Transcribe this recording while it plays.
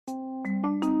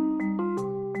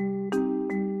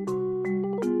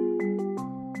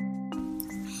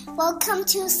Welcome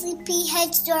to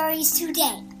Sleepyhead Stories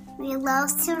today. We love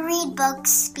to read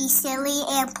books, be silly,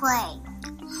 and play.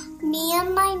 Me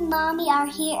and my mommy are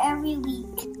here every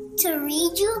week to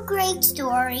read you great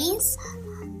stories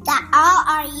that all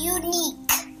are unique.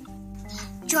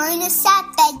 Join us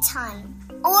at bedtime,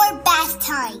 or bath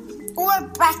time, or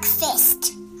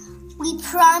breakfast. We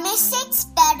promise it's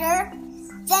better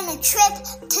than a trip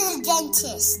to the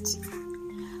dentist.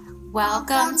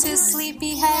 Welcome to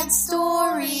Sleepyhead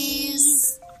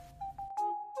Stories.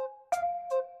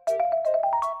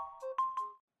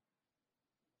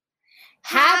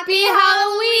 Happy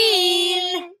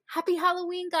Halloween! Happy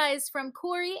Halloween, guys, from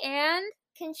Corey and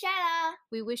Conchetta.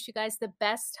 we wish you guys the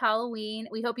best Halloween.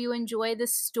 We hope you enjoy the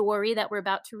story that we're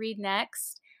about to read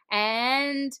next.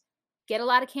 And get a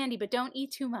lot of candy, but don't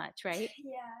eat too much, right?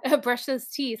 Yeah. Brush those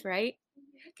teeth, right?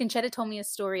 Conchetta told me a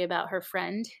story about her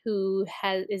friend who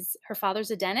her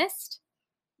father's a dentist.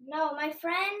 No, my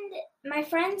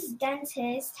friend's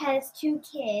dentist has 2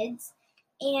 kids,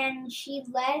 and she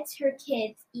lets her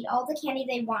kids eat all the candy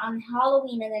they want on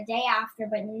Halloween and the day after,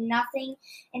 but nothing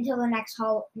until the next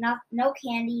no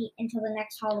candy until the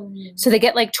next Halloween. So they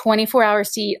get like 24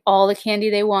 hours to eat all the candy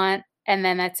they want, and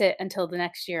then that's it until the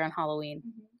next year on Halloween.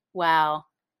 Mm-hmm. Wow.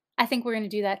 I think we're going to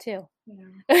do that too.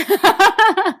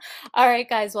 Yeah. All right,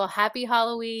 guys. Well, happy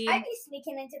Halloween. I'd be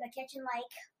sneaking into the kitchen like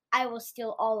I will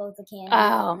steal all of the candy.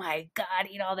 Oh my God,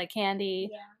 eat all the candy.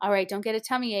 Yeah. All right, don't get a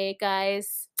tummy ache,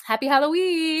 guys. Happy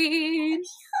Halloween.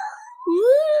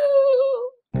 Woo!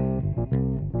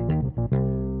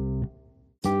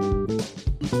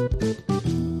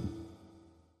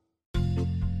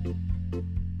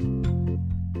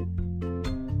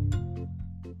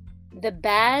 The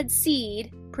Bad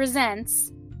Seed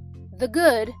presents The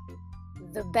Good,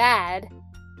 the Bad,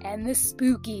 and the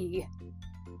Spooky.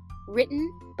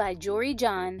 Written by Jory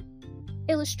John.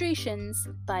 Illustrations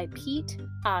by Pete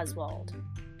Oswald.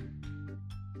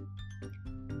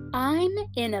 I'm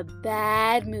in a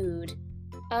bad mood.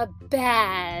 A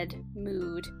bad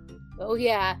mood. Oh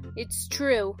yeah, it's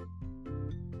true.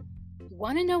 You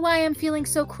want to know why I'm feeling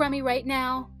so crummy right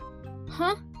now?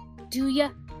 Huh? Do ya?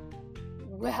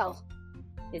 Well,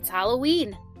 it's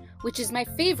Halloween, which is my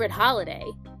favorite holiday.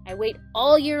 I wait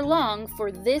all year long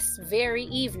for this very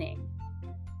evening.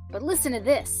 But listen to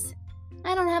this.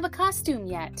 I don't have a costume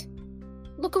yet.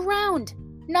 Look around.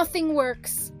 Nothing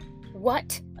works.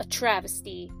 What a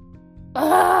travesty.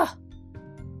 Ugh!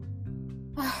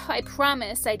 I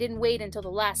promise I didn't wait until the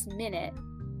last minute.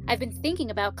 I've been thinking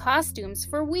about costumes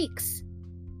for weeks,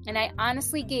 and I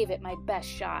honestly gave it my best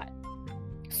shot.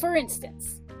 For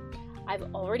instance,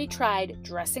 I've already tried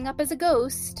dressing up as a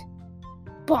ghost.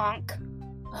 Bonk!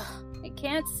 Ugh, I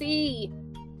can't see.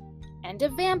 And a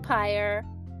vampire.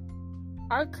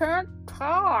 I can't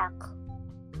talk.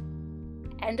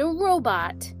 And a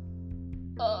robot.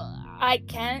 I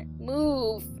can't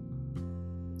move.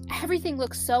 Everything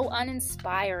looks so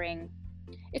uninspiring.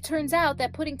 It turns out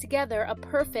that putting together a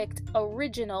perfect,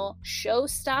 original,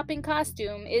 show-stopping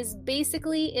costume is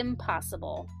basically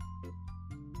impossible.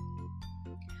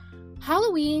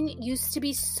 Halloween used to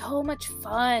be so much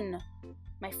fun.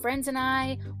 My friends and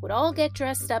I would all get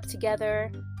dressed up together.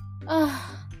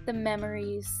 The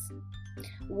memories.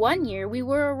 One year we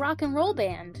were a rock and roll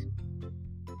band.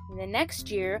 The next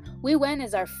year we went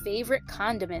as our favorite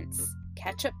condiments,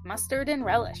 ketchup, mustard, and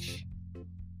relish.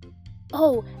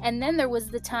 Oh, and then there was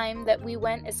the time that we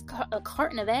went as a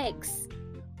carton of eggs.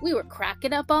 We were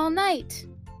cracking up all night.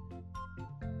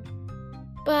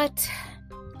 But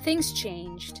things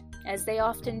changed, as they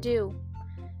often do.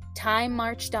 Time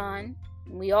marched on,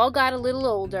 and we all got a little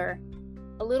older,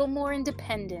 a little more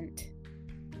independent.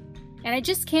 And I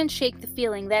just can't shake the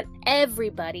feeling that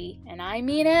everybody, and I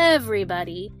mean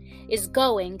everybody, is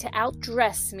going to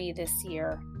outdress me this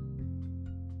year.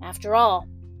 After all,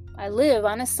 I live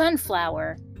on a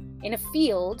sunflower, in a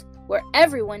field where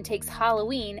everyone takes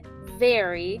Halloween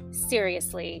very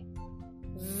seriously.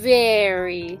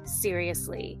 Very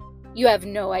seriously. You have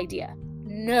no idea.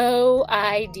 No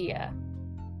idea.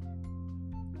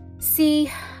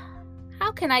 See,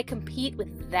 how can I compete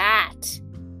with that?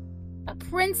 A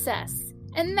princess,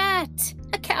 and that,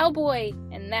 a cowboy,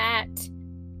 and that,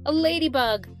 a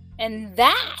ladybug, and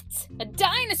that, a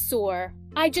dinosaur.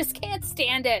 I just can't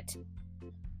stand it.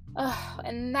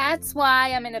 And that's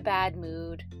why I'm in a bad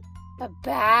mood. A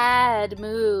bad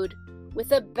mood,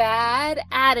 with a bad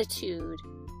attitude.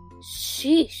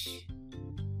 Sheesh.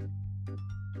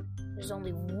 There's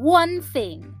only one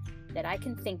thing that I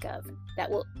can think of that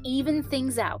will even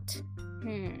things out.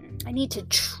 I need to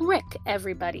trick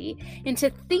everybody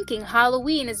into thinking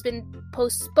Halloween has been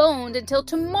postponed until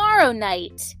tomorrow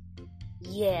night.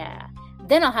 Yeah,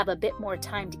 then I'll have a bit more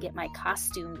time to get my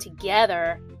costume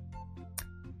together.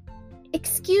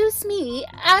 Excuse me,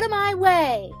 out of my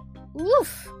way.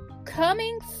 Woof,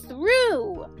 coming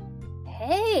through.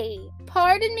 Hey,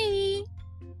 pardon me.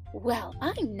 Well,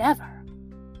 I never.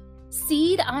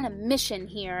 Seed on a mission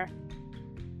here.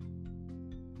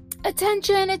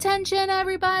 Attention,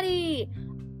 everybody.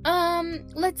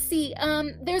 Let's see.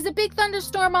 There's a big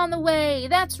thunderstorm on the way.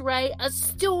 That's right, a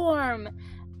storm.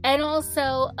 And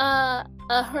also, a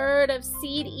herd of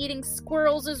seed-eating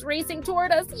squirrels is racing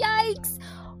toward us. Yikes!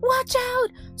 Watch out!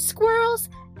 Squirrels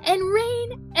and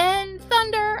rain and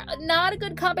thunder, not a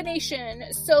good combination.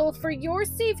 So for your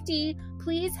safety,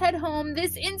 please head home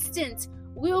this instant.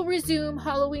 We'll resume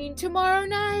Halloween tomorrow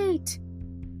night.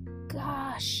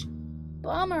 Gosh,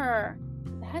 bummer.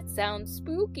 That sounds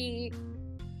spooky.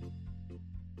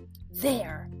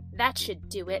 There, that should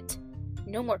do it.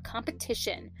 No more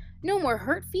competition, no more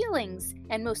hurt feelings,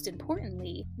 and most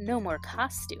importantly, no more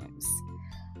costumes.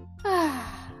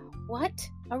 What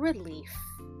a relief.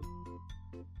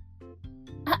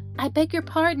 I beg your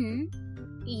pardon?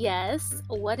 Yes,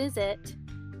 what is it?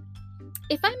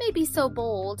 If I may be so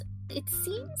bold, it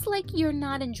seems like you're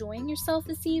not enjoying yourself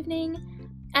this evening.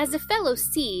 As a fellow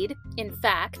seed, in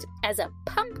fact, as a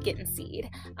pumpkin seed,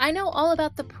 I know all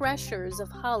about the pressures of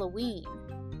Halloween.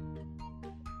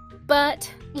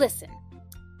 But listen,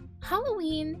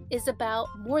 Halloween is about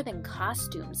more than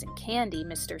costumes and candy,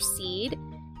 Mr. Seed.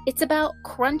 It's about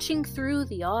crunching through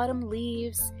the autumn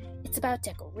leaves. It's about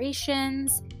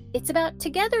decorations. It's about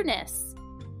togetherness.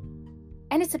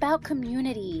 And it's about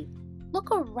community. Look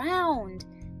around.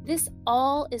 This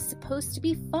all is supposed to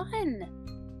be fun.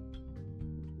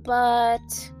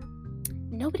 But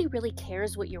nobody really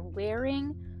cares what you're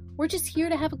wearing. We're just here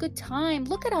to have a good time.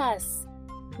 Look at us.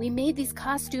 We made these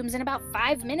costumes in about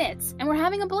 5 minutes, and we're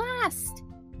having a blast.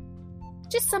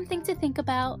 Just something to think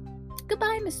about.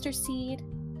 Goodbye, Mr. Seed.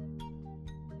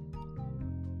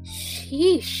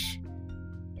 Sheesh.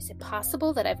 Is it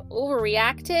possible that I've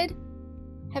overreacted?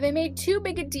 Have I made too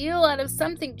big a deal out of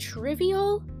something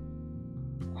trivial?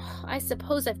 I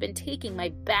suppose I've been taking my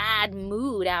bad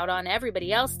mood out on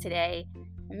everybody else today,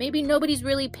 and maybe nobody's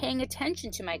really paying attention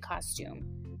to my costume.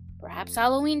 Perhaps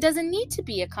Halloween doesn't need to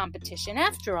be a competition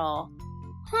after all.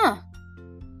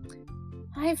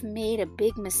 I've made a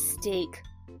big mistake,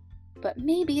 but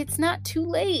maybe it's not too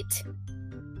late.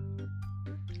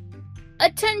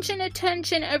 Attention,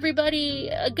 everybody!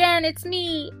 Again, it's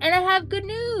me, and I have good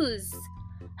news!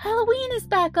 Halloween is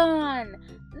back on!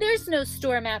 There's no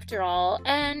storm after all,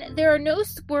 and there are no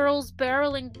squirrels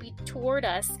barreling toward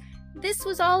us. This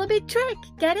was all a big trick,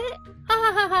 get it? Ha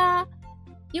ha ha ha!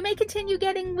 You may continue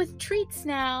getting with treats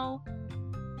now.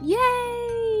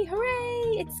 Yay!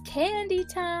 Hooray! It's candy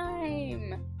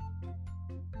time!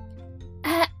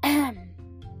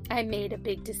 I made a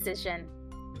big decision.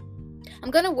 I'm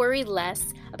going to worry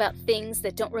less about things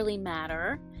that don't really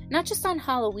matter, not just on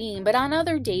Halloween, but on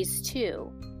other days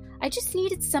too. I just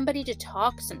needed somebody to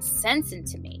talk some sense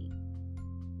into me.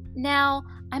 Now,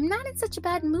 I'm not in such a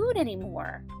bad mood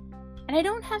anymore, and I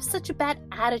don't have such a bad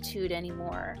attitude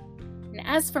anymore. And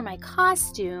as for my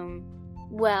costume,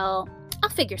 well, I'll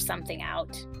figure something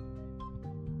out.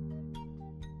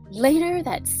 Later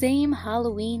that same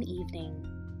Halloween evening,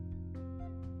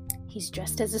 he's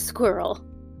dressed as a squirrel.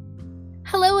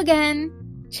 Hello again.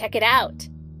 Check it out.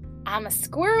 I'm a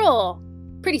squirrel.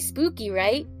 Pretty spooky,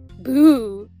 right?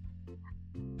 Boo.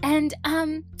 And,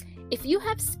 if you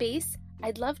have space,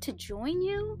 I'd love to join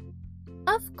you.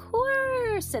 Of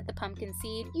course, said the pumpkin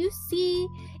seed. You see,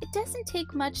 it doesn't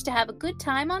take much to have a good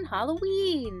time on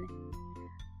Halloween.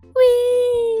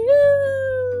 Whee-oo!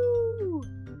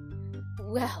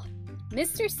 Well,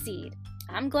 Mr. Seed,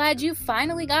 I'm glad you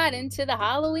finally got into the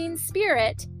Halloween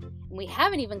spirit. And we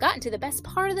haven't even gotten to the best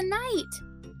part of the night.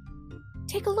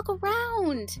 Take a look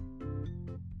around.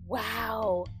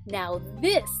 Wow, now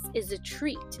this is a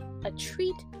treat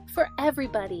for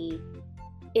everybody.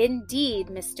 Indeed,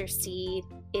 Mr. Seed,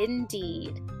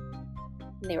 indeed.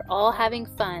 And they were all having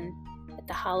fun at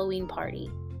the Halloween party.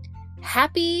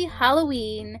 Happy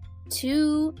Halloween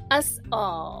to us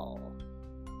all.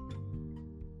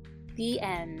 The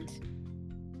end.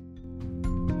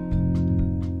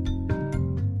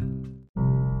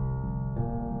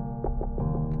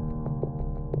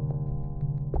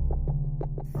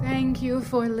 Thank you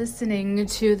for listening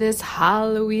to this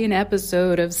Halloween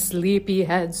episode of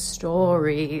Sleepyhead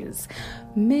Stories.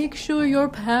 Make sure your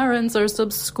parents are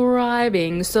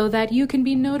subscribing so that you can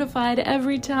be notified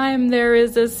every time there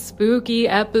is a spooky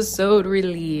episode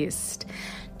released.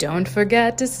 Don't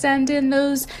forget to send in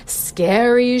those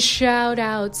scary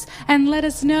shout-outs and let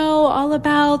us know all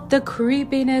about the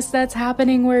creepiness that's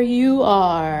happening where you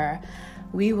are.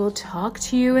 We will talk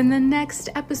to you in the next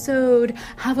episode.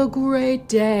 Have a great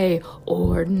day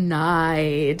or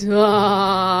night.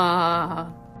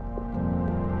 Ah.